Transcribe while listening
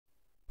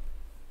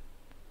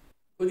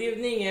Good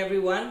evening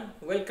everyone.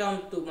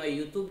 Welcome to my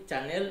YouTube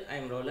channel.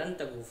 I'm Roland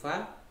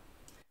Tagufa.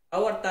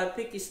 Our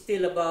topic is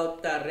still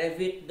about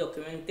Revit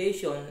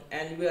documentation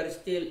and we are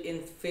still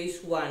in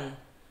phase 1,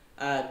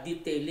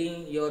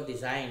 detailing your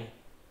design.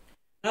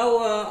 Now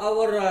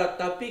our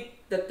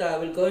topic that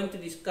we're going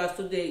to discuss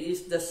today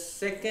is the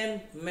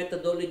second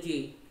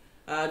methodology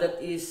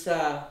that is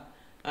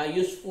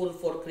useful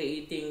for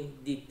creating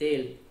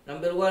detail.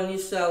 Number one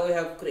is we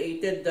have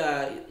created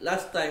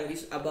last time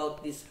is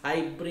about this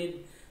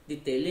hybrid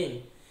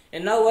detailing.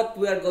 And now what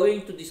we are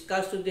going to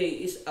discuss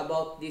today is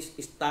about this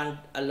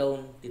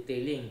standalone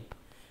detailing.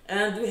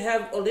 And we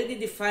have already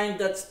defined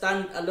that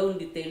standalone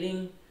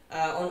detailing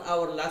on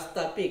our last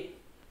topic.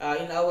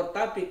 In our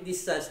topic,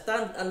 this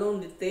standalone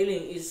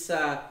detailing is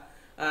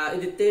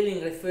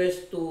detailing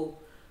refers to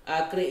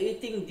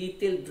creating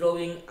detailed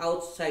drawing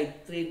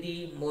outside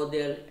 3D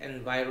model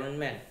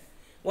environment.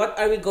 What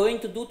are we going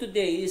to do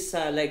today is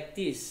like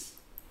this.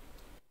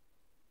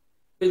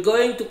 We're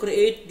going to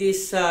create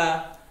this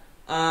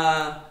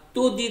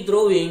 2D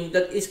drawing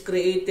that is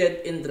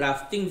created in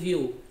drafting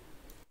view.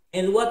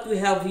 And what we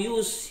have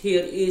used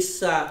here is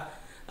some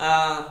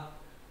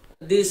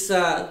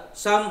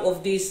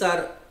of these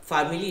are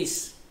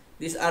families.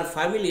 These are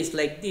families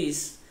like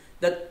this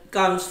that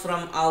comes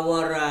from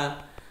our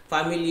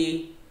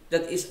family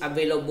that is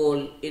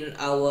available in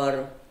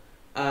our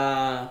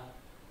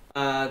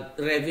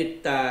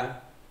Revit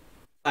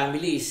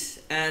families,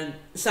 and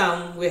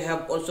some we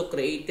have also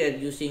created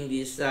using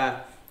this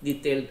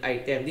detailed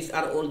item. These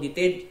are all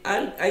detailed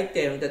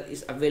item that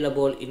is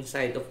available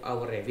inside of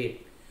our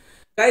Revit.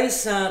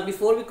 Guys,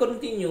 before we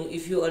continue,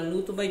 if you are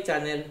new to my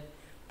channel,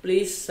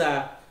 please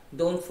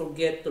don't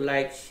forget to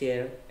like,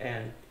 share,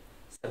 and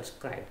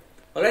subscribe.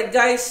 Alright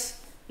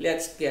guys,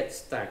 let's get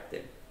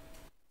started.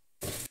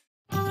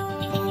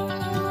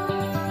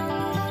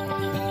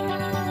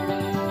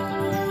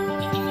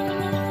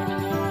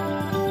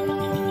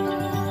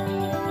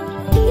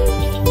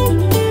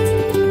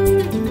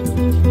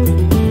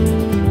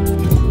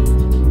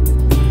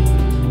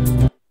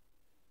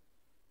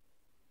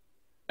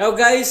 Now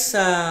guys,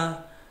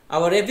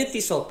 our Revit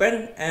is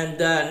open,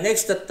 and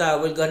next that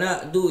we're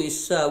gonna do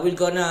is we're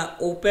gonna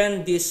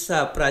open this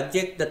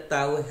project that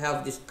we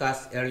have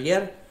discussed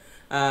earlier,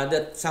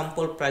 that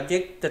sample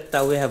project that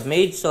we have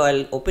made. So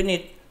I'll open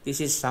it.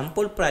 This is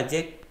sample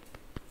project,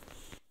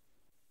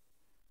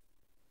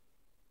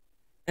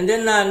 and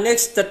then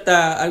next that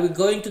we're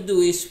going to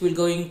do is we're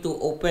going to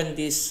open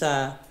this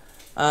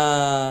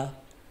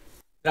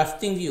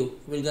drafting view.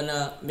 We're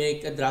gonna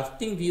make a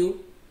drafting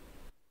view.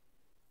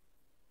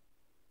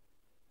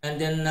 And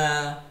then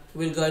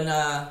we're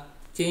gonna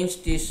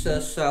change this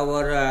as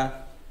our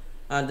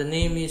the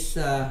name is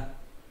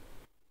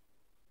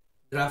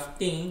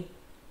drafting.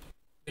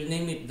 We'll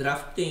name it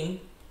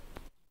drafting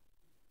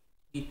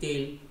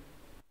detail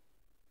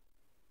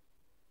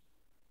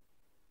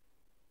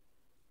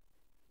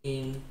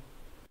in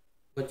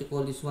what you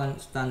call this one,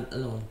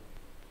 standalone,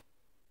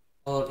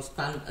 or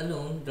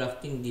standalone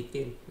drafting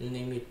detail. We'll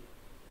name it.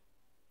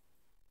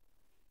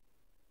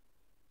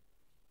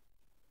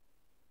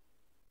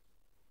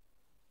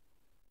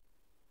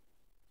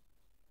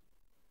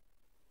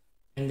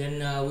 And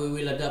then we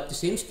will adapt the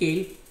same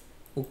scale.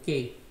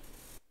 Okay.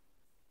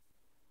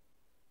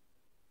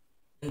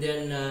 And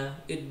then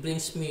it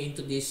brings me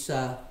into this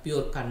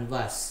pure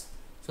canvas.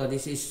 So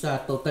this is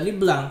totally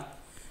blank.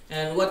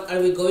 And what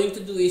are we going to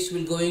do is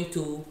we're going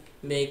to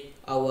make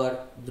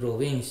our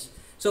drawings.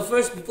 So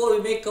first, before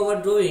we make our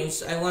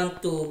drawings, I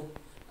want to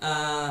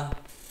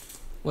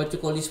what you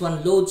call this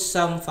one, load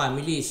some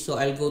families. So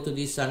I'll go to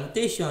this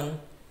annotation,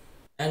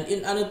 and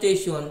in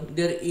annotation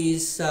there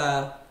is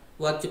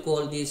what you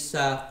call this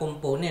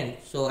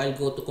component. So I'll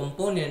go to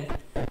component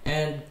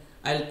and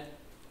I'll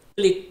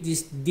click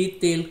this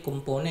detail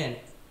component.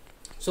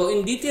 So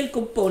in detail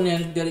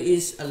component there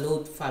is a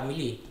load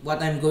family.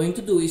 What I'm going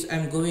to do is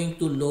I'm going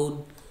to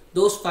load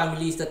those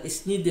families that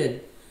is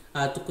needed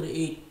to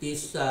create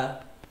this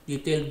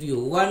detailed view.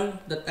 One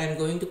that I'm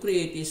going to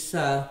create is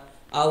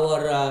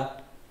our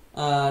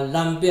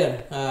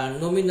lumber,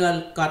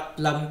 nominal cut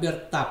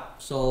lumber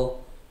top. So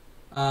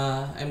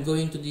I'm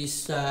going to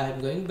this, I'm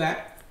going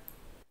back,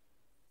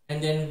 and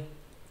then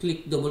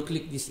double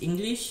click this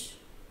English,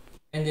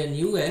 and then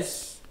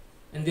US,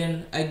 and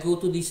then I go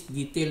to this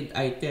detailed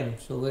item.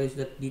 So where is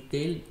that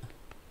detailed?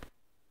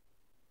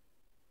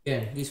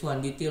 Yeah, this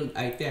one, detailed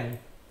item.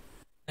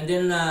 And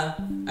then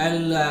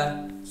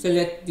I'll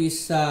select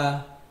this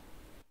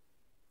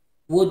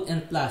wood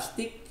and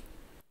plastic,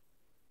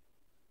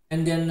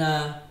 and then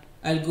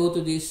I'll go to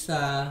this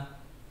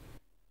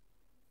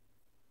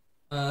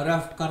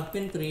rough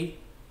carpentry,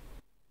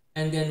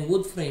 and then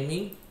wood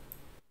framing.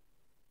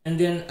 And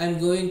then I'm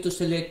going to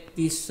select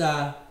this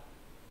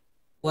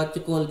what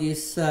you call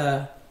this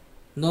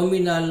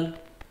nominal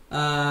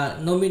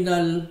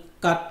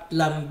cut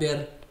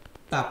lumber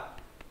top.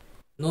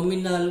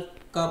 Nominal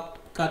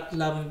cut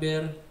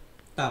lumber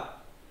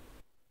top.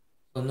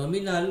 So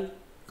nominal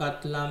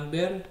cut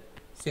lumber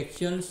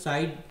section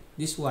side,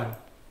 this one.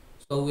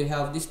 So we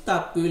have this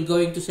top. We will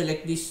going to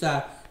select this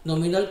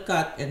nominal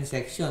cut and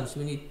sections.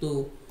 We need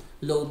to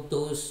load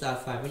those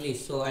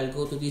families. So I'll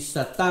go to this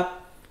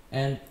top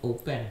and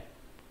open.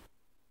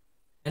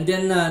 And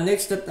then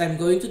next that I'm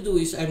going to do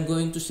is I'm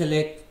going to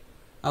select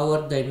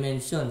our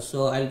dimensions.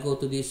 So I'll go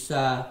to this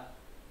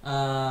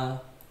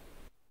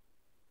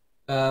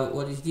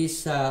what is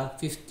this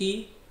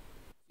 50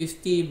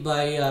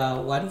 by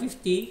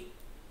 150.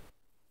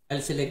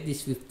 I'll select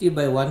this 50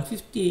 by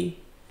 150,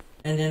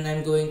 and then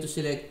I'm going to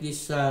select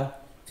this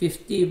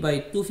 50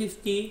 by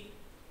 250.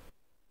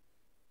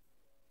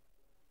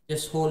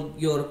 Just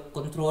hold your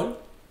control,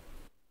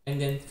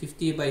 and then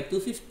 50 by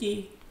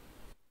 250,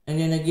 and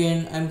then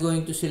again I'm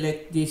going to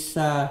select this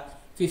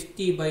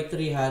 50 by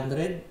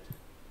 300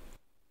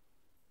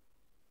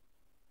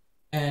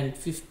 and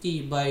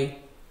 50 by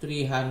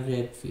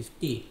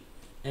 350,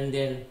 and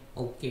then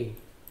okay.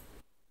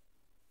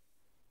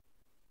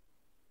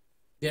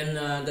 Then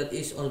that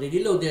is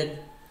already loaded.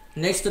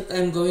 Next that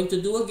I'm going to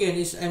do again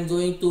is I'm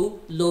going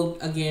to load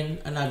again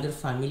another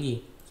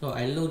family. So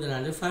I load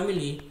another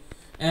family,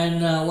 and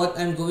what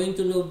I'm going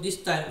to load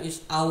this time is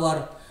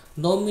our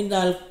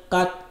nominal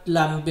cut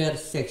lumber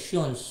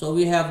sections. So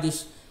we have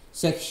this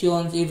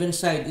sections, even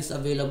side is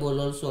available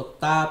also,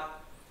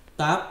 top,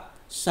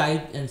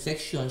 side, and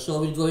section. So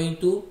we're going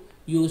to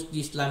use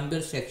this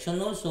lumber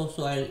section also.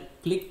 So I'll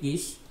click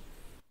this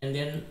and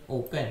then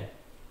open.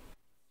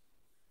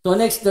 So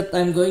next that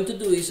I'm going to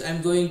do is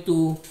I'm going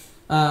to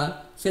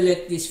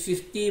select this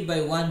 50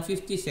 by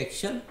 150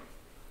 section,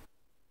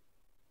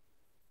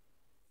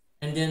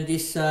 and then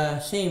this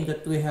same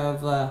that we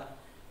have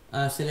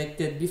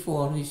selected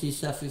before. This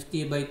is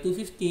 50 by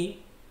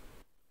 250,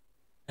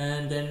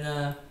 and then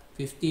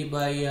 50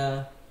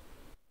 by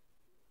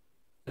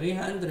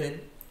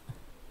 300.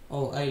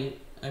 Oh,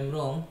 I'm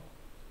wrong.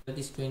 That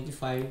is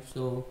 25.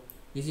 So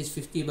this is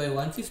 50 by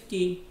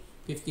 150,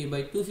 50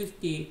 by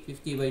 250,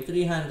 50 by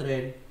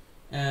 300,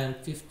 and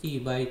 50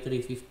 by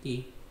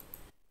 350,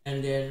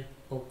 and then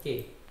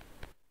okay.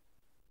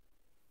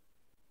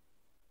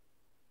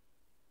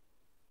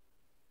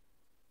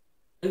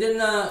 And then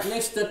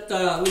next that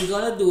we're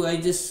gonna do, I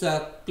just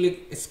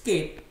click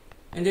escape,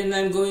 and then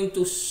I'm going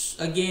to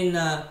again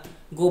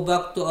go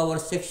back to our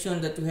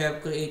section that we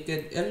have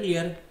created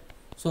earlier.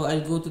 So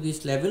I'll go to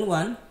this level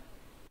 1,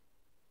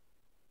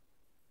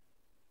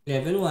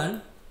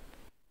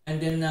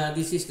 and then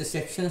this is the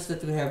sections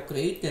that we have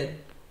created.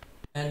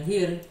 And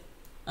here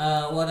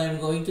what I'm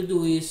going to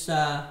do is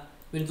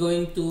we're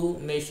going to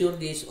measure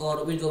this,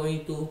 or we're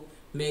going to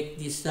make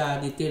this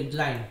detailed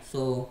line.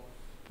 So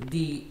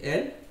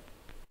DL,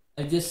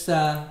 I just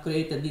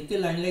create a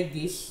detail line like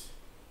this.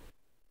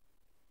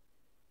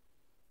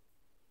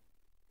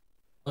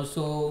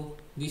 Also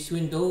this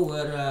window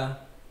where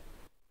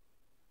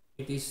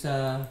it is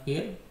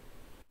here,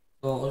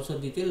 so also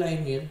detail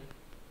line here.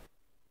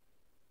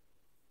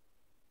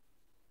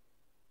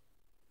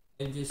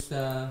 I'll just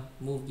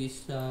move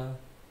this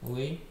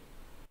away.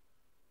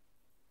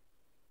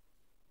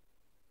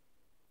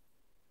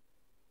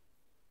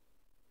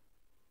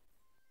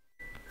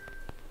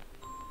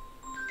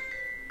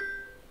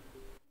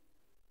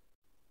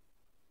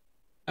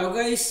 Now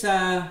guys,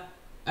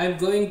 I'm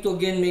going to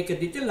again make a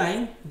detail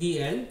line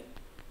DL,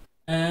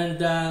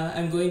 and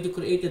I'm going to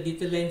create a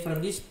detail line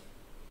from this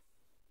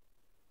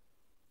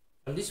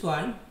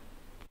one,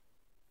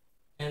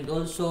 and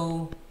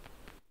also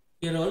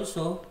here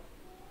also,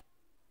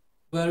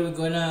 where we're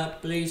gonna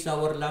place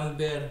our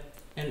lumber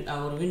and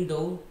our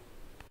window,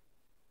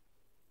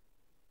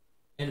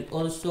 and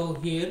also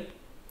here,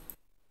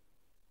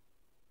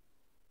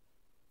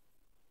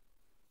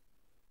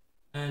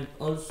 and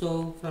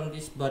also from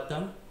this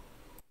bottom,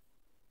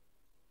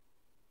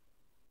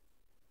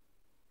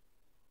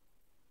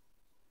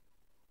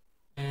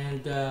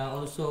 and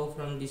also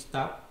from this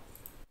top,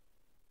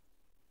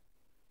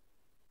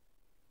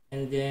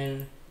 and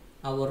then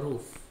our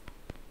roof.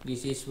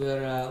 This is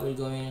where we're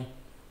going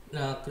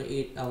to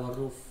create our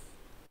roof.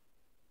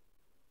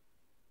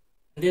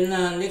 And then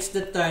next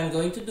that I'm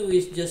going to do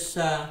is just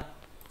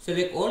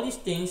select all these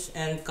things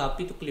and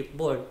copy to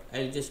clipboard.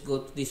 I'll just go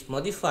to this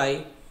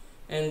modify,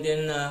 and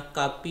then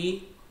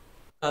copy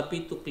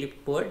to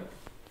clipboard.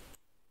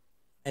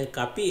 I'll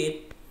copy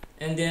it,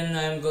 and then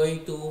I'm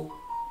going to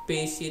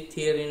paste it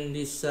here in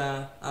this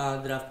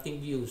drafting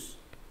views.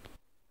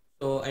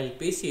 So I'll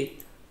paste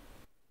it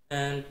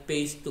and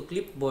paste to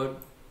clipboard,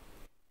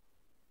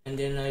 and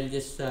then I'll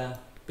just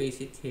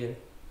paste it here.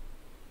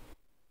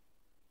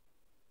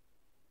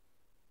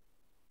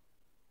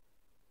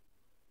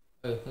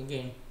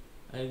 Again,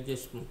 I'll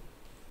just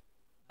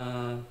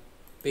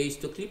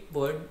paste to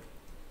clipboard,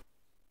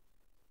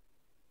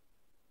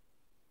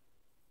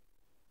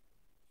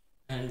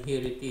 and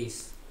here it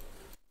is.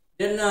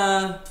 Then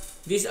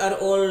these are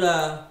all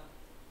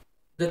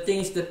the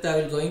things that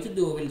we're going to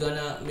do. We're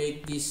gonna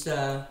make this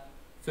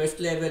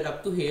first level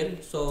up to here.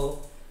 So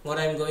what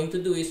I'm going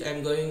to do is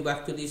I'm going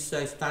back to this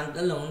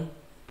standalone,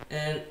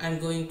 and I'm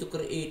going to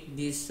create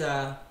this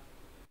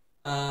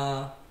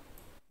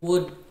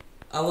wood.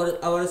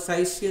 Our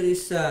size here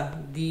is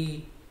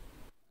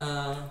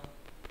uh,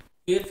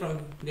 here from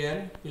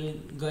there we're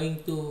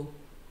going to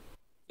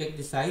check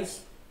the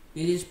size.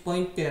 This is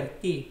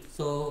 0.30,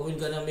 so we're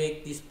gonna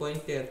make this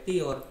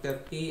 0.30 or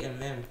 30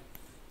 mm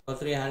or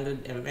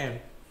 300 mm.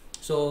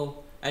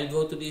 So I'll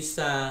go to this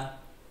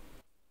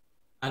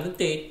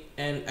annotate,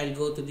 and I'll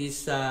go to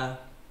this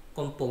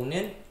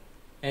component,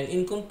 and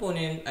in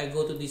component I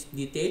go to this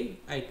detail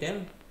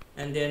item,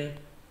 and then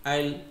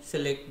I'll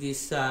select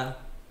this top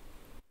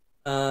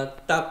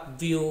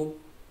view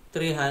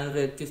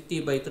 350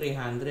 by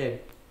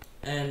 300,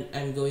 and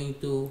I'm going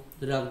to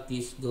drag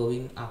this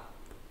going up.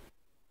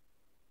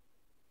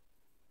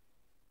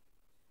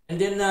 And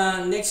then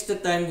next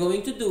that I'm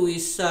going to do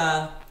is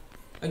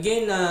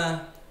again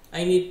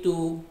I need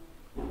to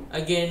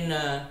again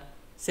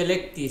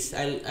select this.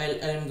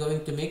 I'm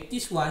going to make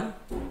this one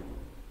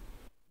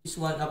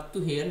up to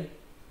here.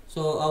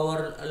 So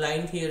our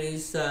line here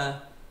is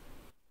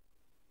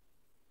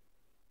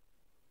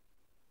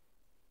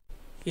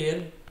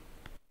here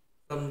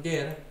from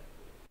there.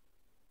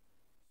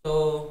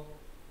 So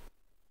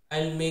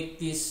I'll make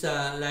this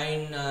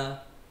line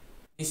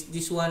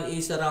this one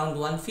is around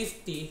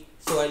 150,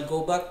 so I'll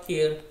go back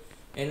here,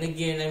 and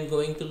again I'm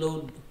going to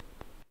load.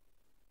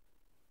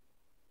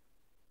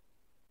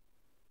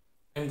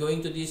 I'm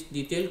going to this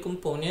detail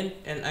component,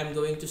 and I'm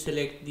going to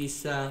select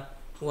this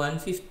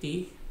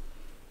 150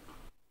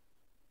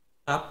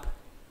 up,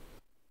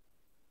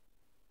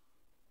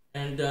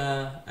 and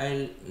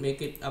I'll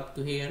make it up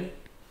to here.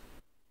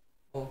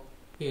 Oh,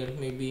 here,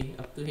 maybe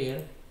up to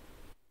here,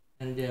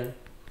 and there,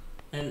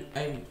 and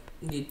I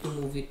need to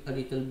move it a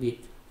little bit,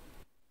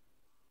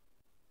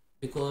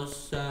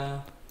 because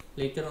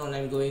later on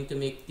I'm going to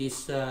make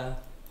this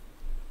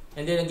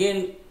and then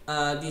again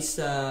this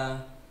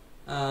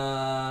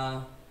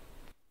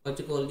what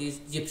you call this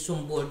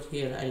gypsum board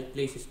here. I'll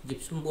place this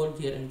gypsum board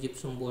here and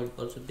gypsum board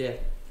also there.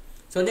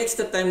 So next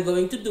that I'm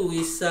going to do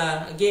is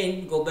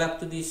again go back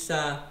to this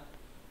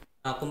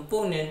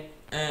component,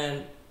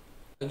 and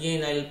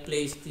again I'll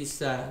place this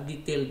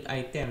detailed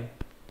item,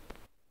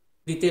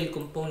 detail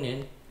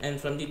component,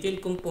 and from detail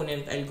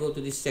component I'll go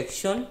to this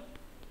section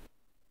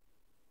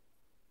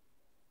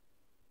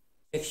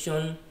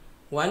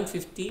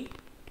 150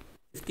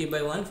 50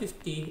 by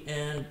 150,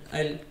 and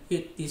I'll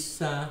hit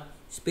this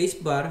space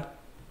bar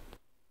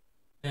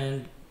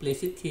and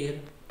place it here,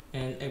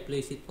 and I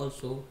place it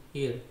also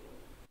here.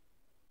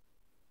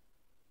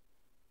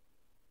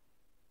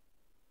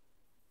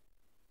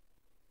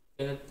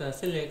 Cannot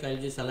select, I'll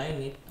just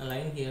align it,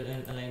 align here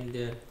and align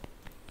there,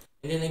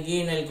 and then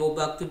again I'll go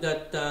back to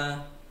that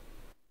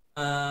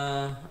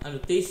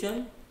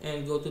annotation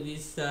and go to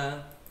this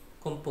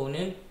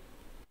component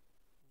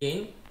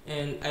again,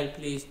 and I'll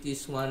place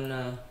this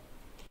one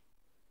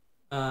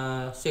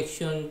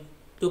section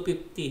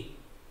 250,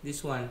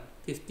 this one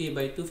 50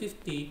 by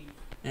 250,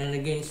 and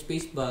again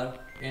space bar,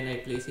 and I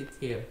place it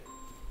here.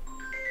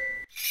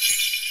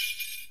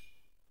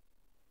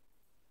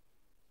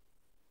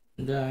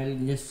 And I'll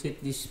just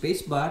set this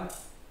space bar,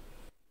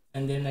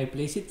 and then I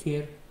place it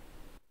here,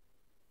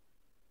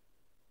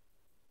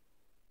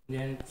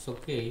 then it's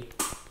okay.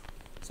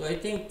 So I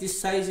think this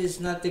size is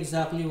not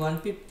exactly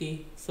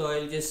 150, so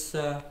I'll just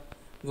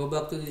go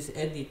back to this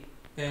edit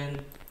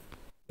and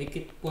make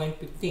it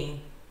 0.15,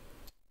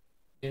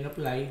 then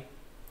apply.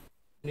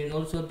 And then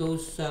also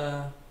those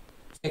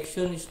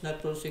section is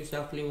not also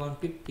exactly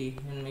 150,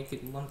 and make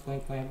it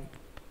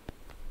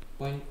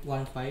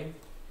 1.15,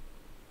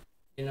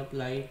 then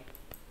apply,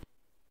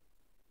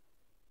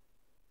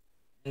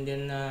 and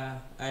then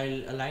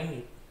I'll align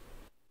it,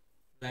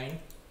 align,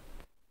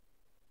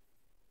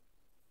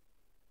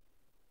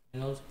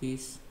 and also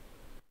this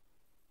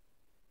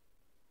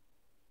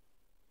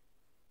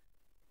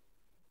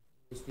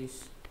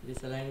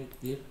align it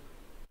here,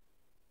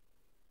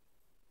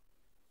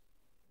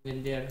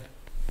 then there.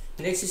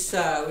 Next is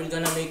we're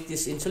gonna make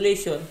this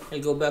insulation. I'll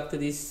go back to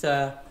this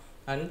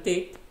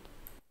annotate,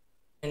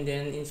 and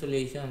then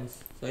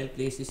insulations. So I'll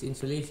place these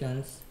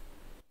insulations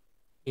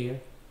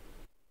here,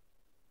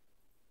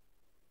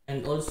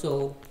 and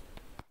also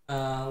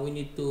we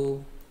need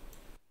to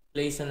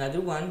place another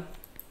one.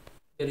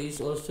 There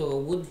is also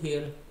wood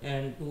here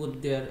and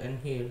wood there and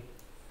here.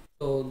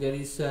 So there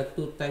is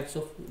two types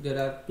of, there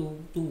are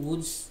two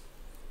woods,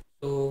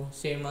 so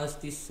same as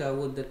this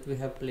wood that we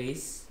have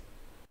placed.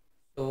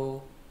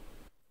 So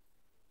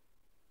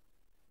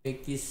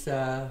make this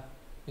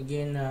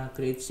again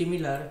create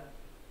similar,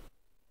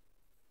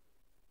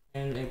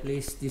 and I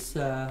place this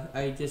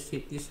I just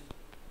hit this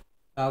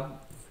tab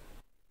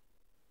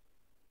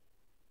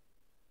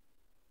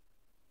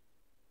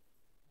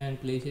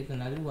and place it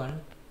another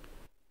one,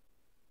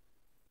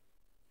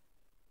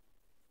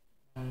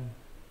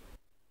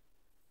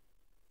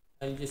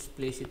 I'll just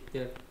place it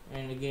there,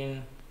 and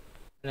again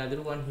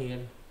another one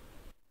here.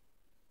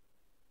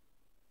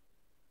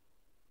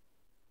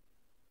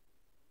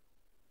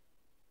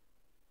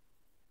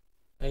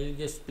 I'll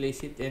just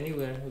place it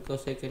anywhere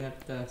because I cannot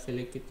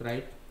select it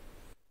right.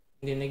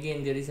 And then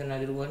again there is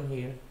another one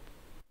here.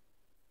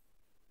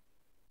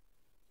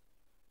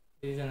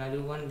 There is another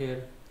one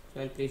there. So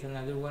I'll place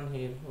another one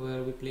here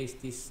where we place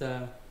this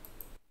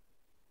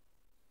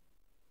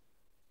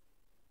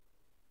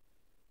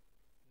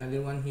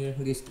another one here,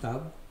 this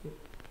tab.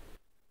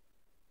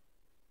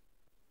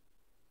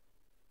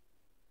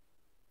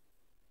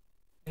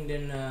 And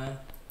then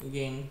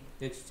again,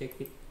 let's check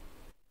it.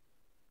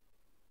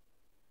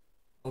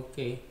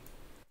 Okay.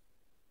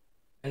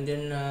 And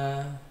then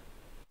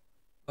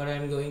what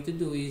I'm going to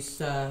do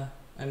is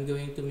I'm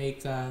going to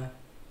make a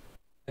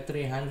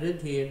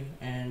 300 here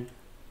and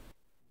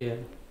there.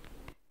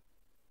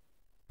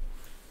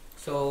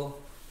 So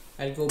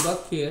I'll go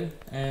back here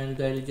and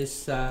I'll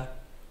just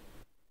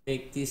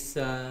take this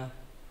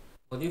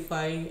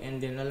modify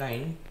and then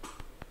align.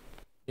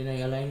 Then I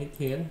align it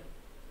here.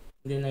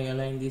 Then I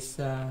align this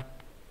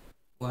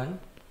one.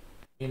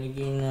 Then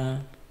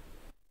again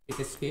hit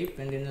escape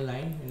and then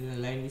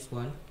align this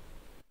one.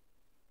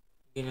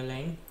 Again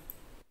align.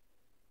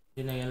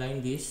 Then I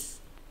align this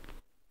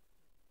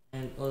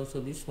and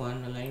also this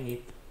one, align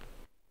it.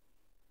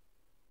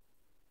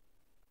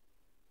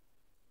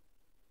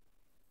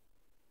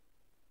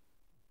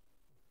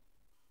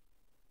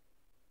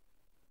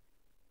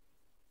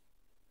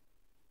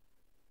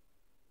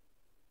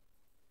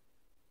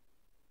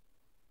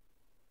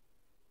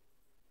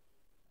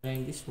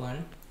 Align this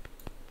one.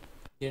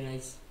 Then I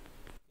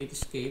hit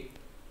escape.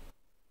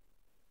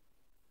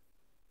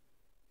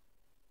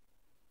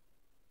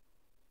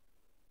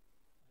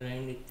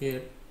 Align it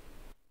here.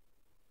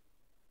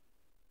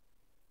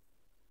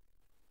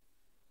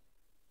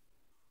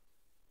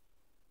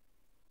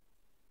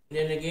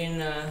 Then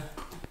again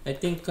I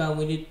think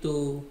we need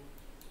to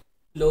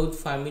load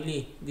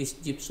family, this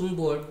gypsum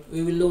board.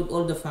 We will load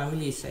all the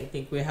families. I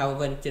think we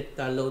haven't yet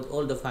load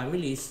all the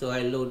families, so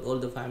I load all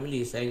the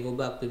families. I go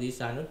back to this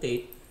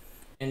annotate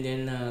and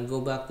then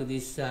go back to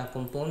this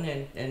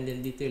component and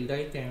then detailed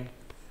item.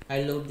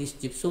 I load this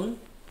gypsum.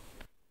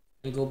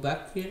 I go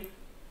back here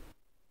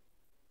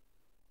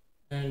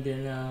and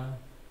then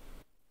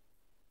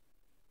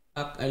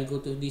I'll go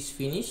to this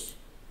finish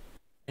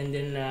and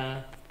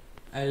then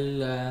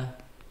I'll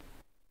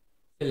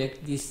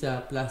select this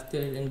plaster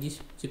and this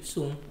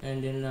gypsum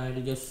and then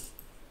I'll just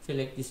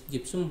select this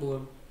gypsum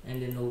board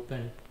and then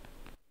open.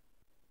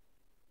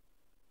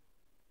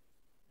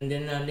 And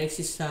then next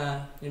is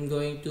I'm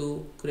going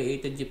to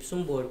create a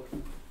gypsum board.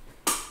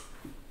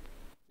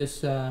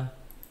 Just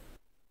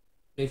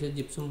place a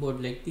gypsum board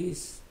like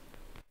this.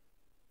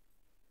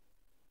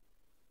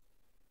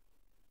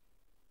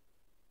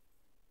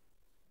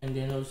 And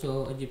then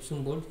also a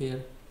gypsum board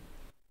here.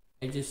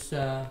 I just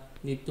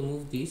need to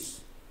move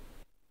this.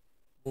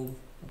 Move,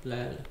 apply.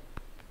 I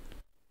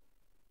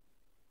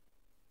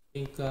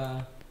think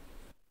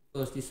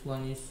because this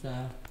one is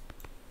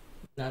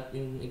not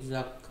in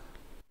exact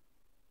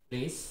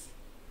place,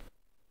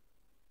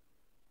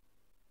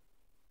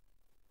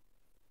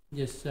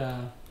 just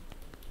also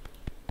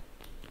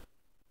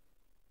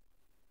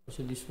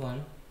this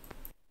one,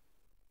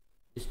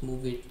 just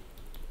move it,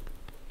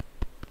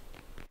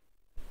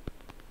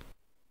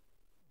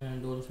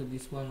 and also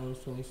this one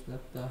also is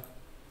not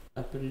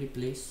properly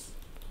placed.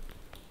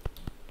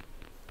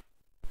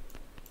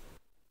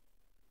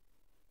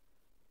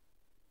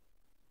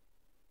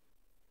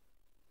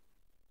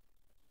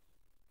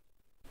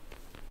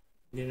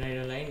 Then I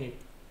align it,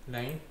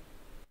 line.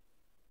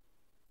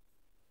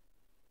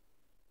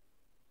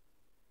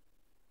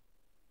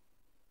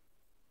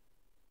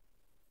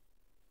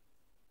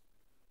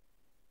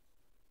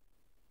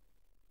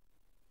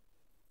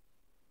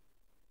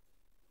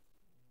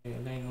 I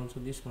align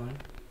also this one.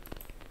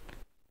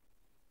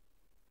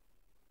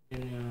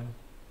 Then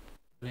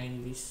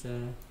align this.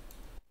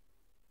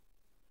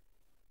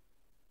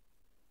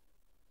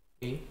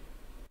 Okay.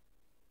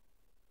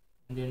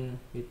 And then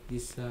hit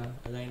this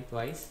align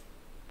twice.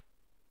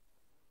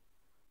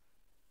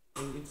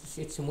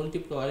 It's a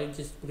multiply. I'll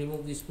just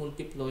remove this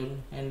multiply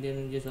and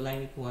then just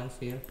align it once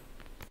here,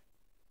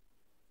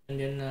 and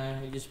then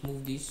I just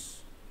move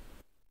this.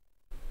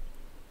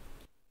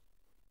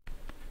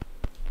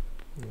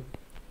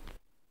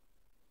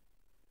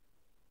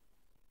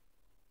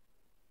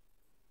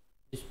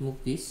 Just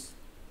move this.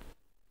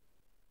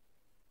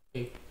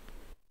 Okay.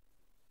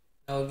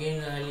 Now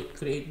again I'll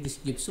create this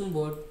gypsum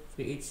board.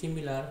 Create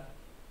similar.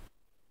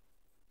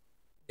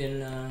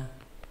 Then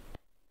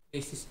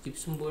place this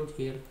gypsum board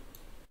here.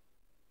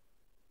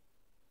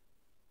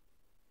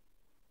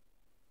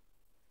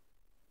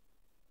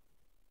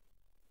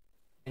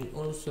 And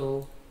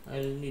also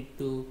I'll need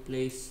to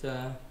place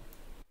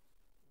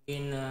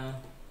in a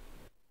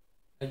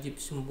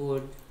gypsum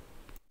board.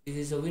 This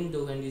is a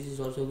window and this is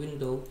also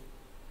window,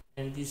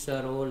 and these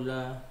are all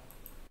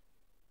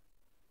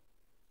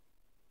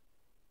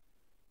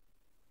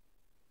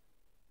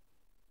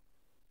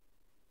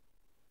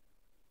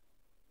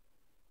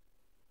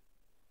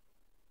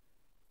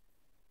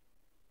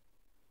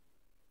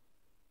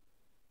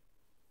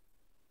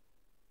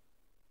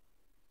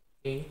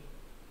okay.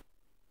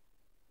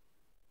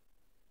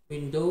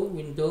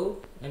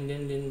 Window, and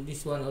then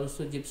this one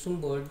also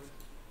gypsum board.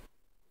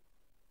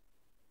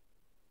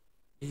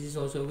 This is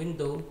also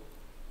window,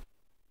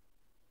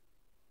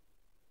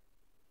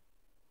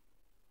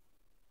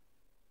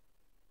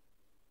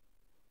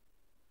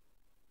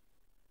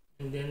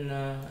 and then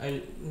I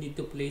need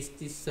to place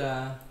this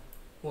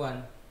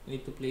one. I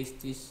need to place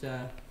this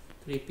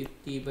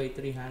 350 by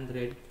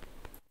 300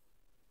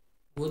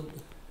 wood.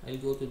 I'll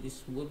go to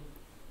this wood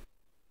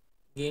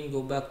again,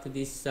 go back to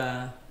this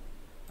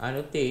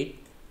annotate,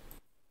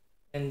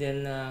 and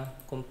then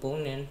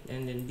component,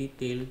 and then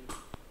detail,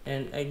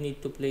 and I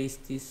need to place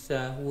this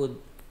wood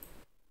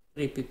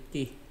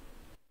 350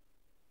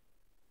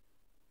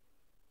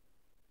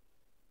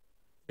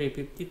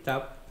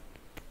 top,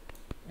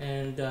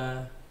 and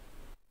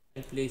I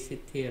place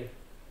it here,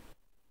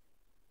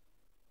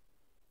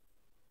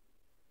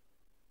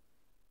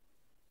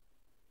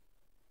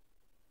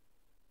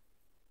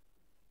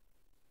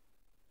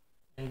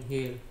 and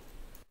here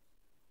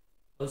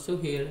also.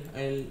 Here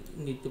I'll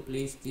need to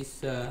place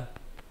this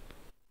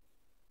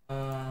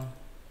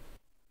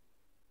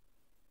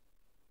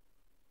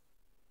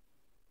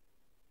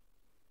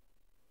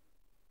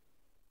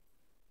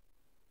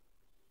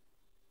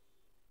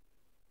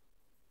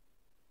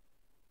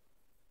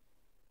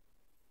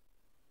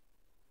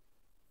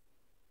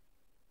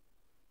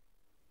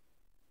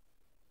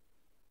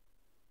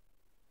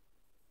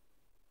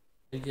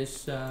I'll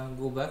just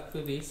go back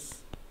to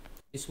this.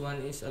 This one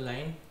is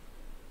aligned,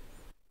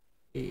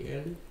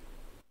 AL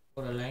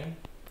for align.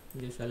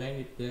 Just align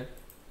it there,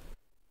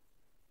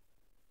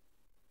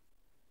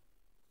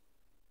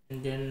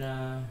 and then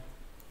I'll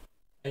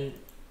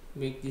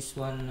make this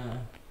one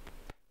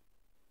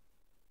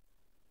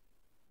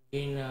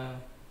again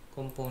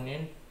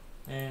component,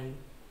 and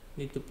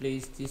need to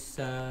place this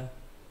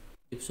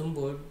gypsum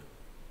board.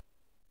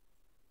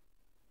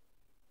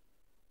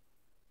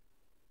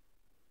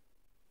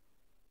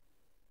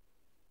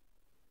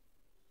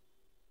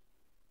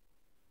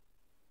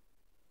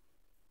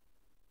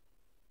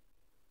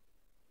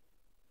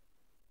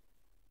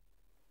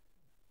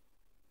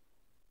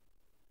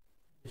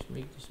 Just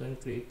make this one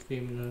create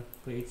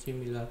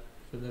similar,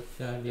 so that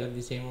they are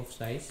the same of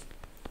size,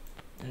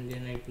 and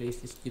then I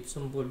place this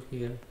gypsum board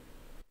here,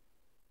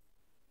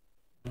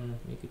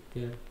 make it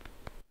there,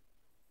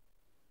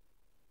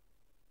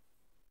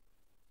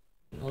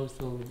 and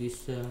also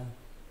this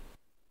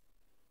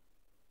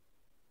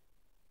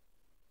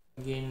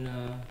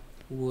again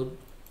wood.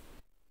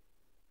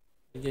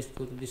 I just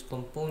go to this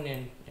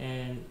component,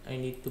 and I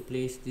need to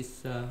place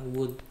this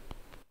wood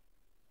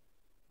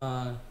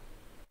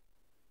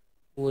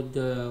what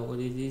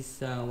is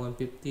this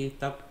 150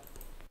 top,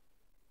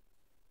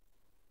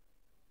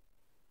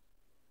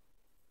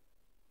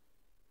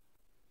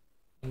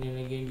 and then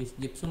again this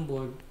gypsum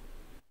board,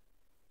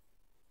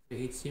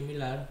 create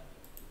similar,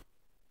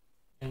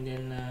 and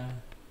then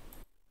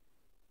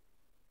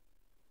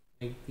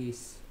like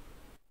this,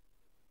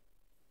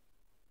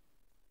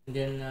 and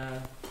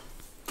then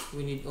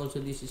we need also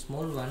this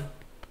small one,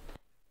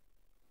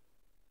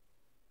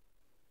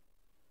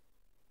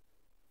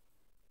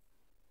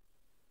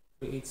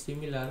 create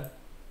similar,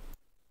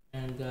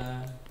 and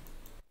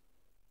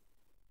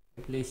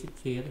place it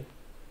here,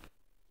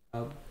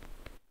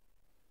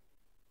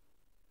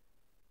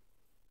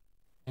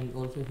 and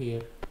also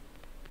here,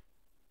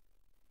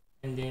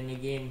 and then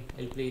again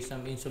I'll place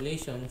some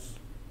insulations,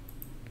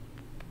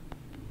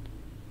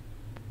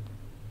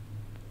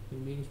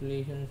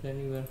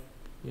 anywhere,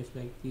 just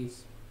like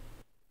this,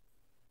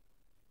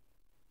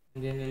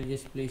 and then I'll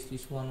just place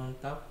this one on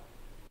top,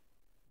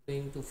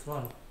 bring to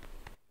front,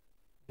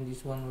 and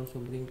this one also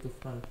bring to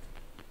front.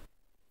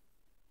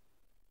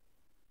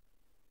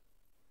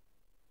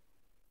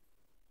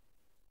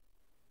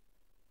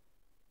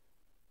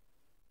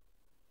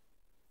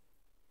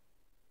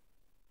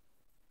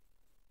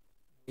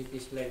 It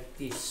is like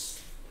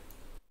this,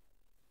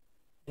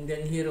 and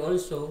then here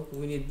also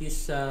we need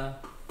this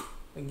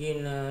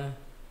again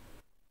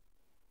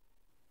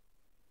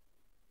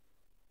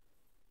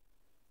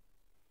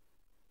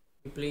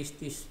replace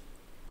this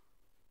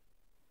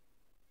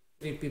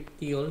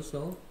 350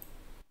 also,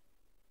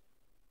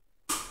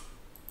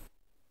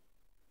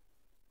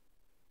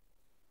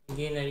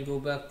 again I'll go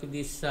back to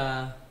this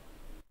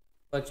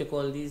what you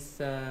call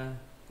this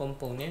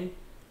component,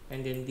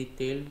 and then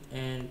detail,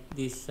 and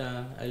this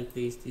I'll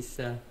place this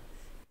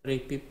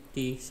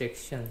 350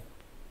 section,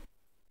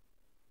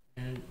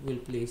 and we'll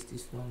place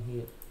this one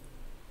here,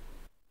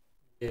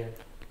 there,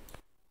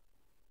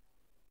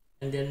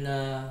 and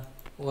then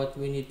what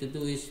we need to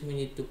do is we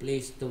need to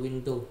place the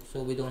window.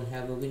 So we don't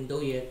have a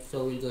window yet,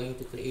 so we're going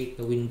to create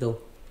a window.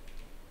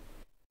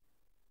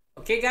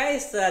 Okay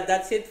guys,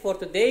 that's it for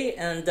today,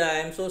 and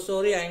I'm so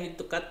sorry I need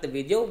to cut the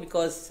video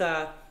because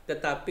the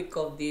topic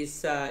of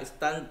this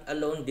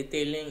standalone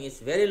detailing is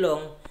very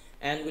long,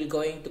 and we're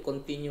going to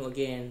continue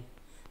again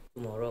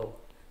tomorrow.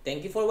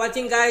 Thank you for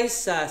watching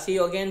guys. See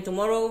you again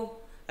tomorrow.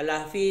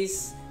 Allah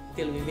Hafiz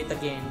till we meet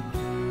again.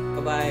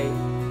 Bye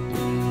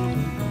bye.